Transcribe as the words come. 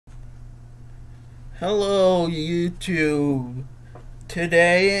Hello YouTube.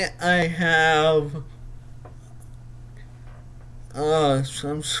 Today I have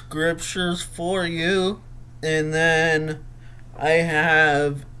some scriptures for you, and then I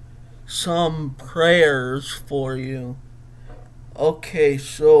have some prayers for you. Okay,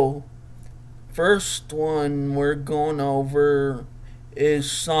 so first one we're going over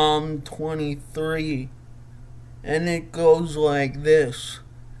is Psalm 23, and it goes like this.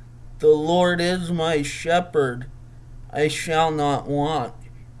 The Lord is my shepherd, I shall not want.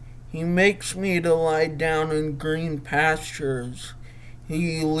 He makes me to lie down in green pastures.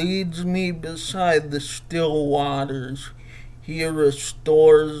 He leads me beside the still waters. He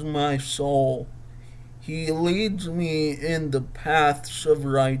restores my soul. He leads me in the paths of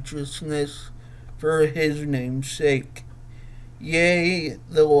righteousness for his name's sake. Yea,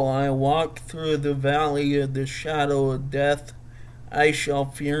 though I walk through the valley of the shadow of death, I shall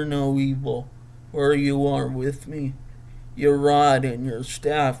fear no evil, for you are with me. Your rod and your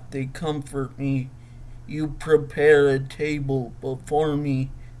staff, they comfort me. You prepare a table before me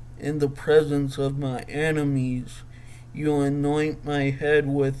in the presence of my enemies. You anoint my head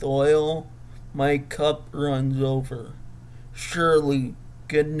with oil, my cup runs over. Surely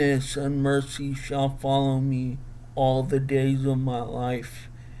goodness and mercy shall follow me all the days of my life,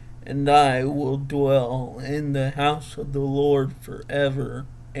 and I will dwell in the house of the Lord forever.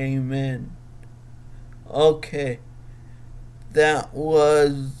 Amen. Okay, that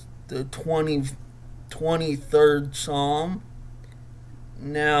was the 23rd Psalm.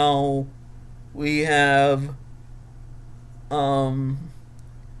 Now we have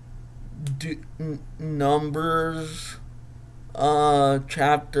Numbers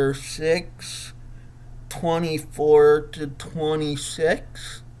chapter 6, 24 to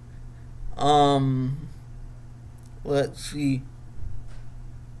 26. Let's see.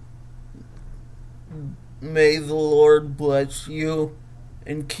 May the Lord bless you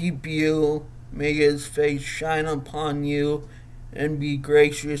and keep you. May his face shine upon you and be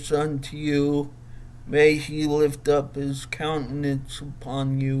gracious unto you. May he lift up his countenance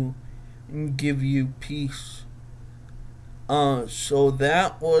upon you and give you peace. So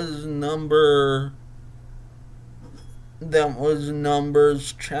that was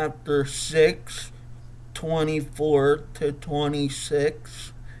Numbers chapter 6, 24 to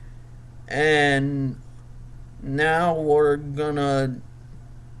 26. And now we're gonna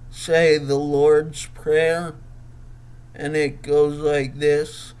say the Lord's Prayer, and it goes like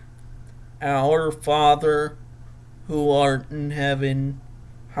this. Our Father, who art in heaven,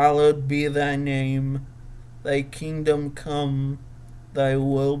 hallowed be thy name. Thy kingdom come, thy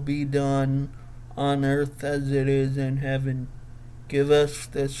will be done, on earth as it is in heaven. Give us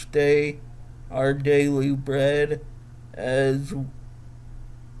this day our daily bread,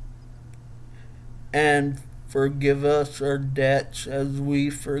 and forgive us our debts as we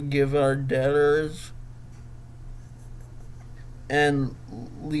forgive our debtors. And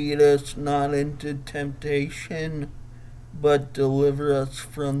lead us not into temptation, but deliver us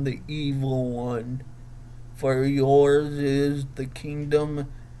from the evil one. For yours is the kingdom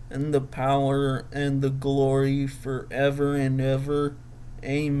and the power and the glory forever and ever.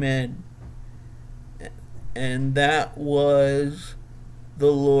 Amen. And that was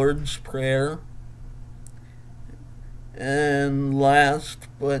the Lord's Prayer. And last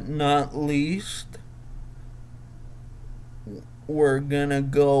but not least, we're gonna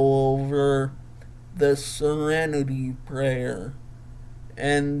go over the Serenity Prayer.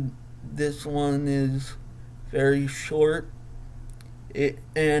 And this one is very short. It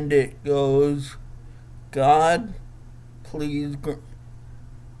goes, God,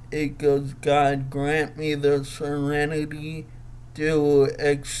 God, grant me the serenity to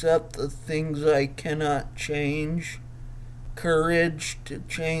accept the things I cannot change, courage to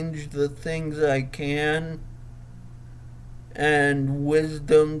change the things I can, and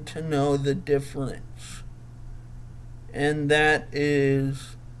wisdom to know the difference. And that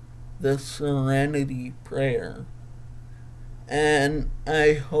is the Serenity Prayer. And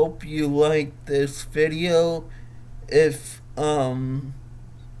I hope you like this video. If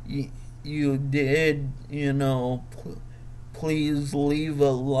you did, please leave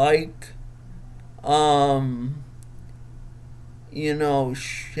a like.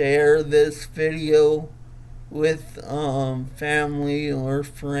 Share this video with family or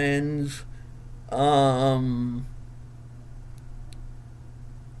friends.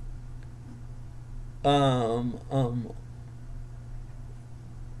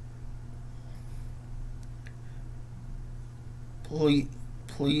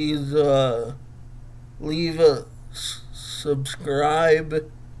 Please leave a subscribe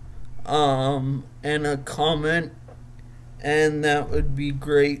and a comment, and that would be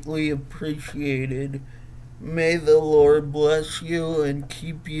greatly appreciated. May the Lord bless you and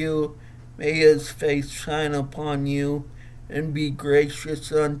keep you. May his face shine upon you and be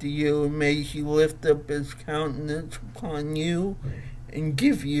gracious unto you. And may he lift up his countenance upon you and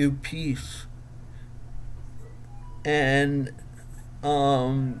give you peace. And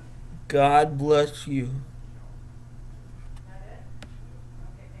God bless you.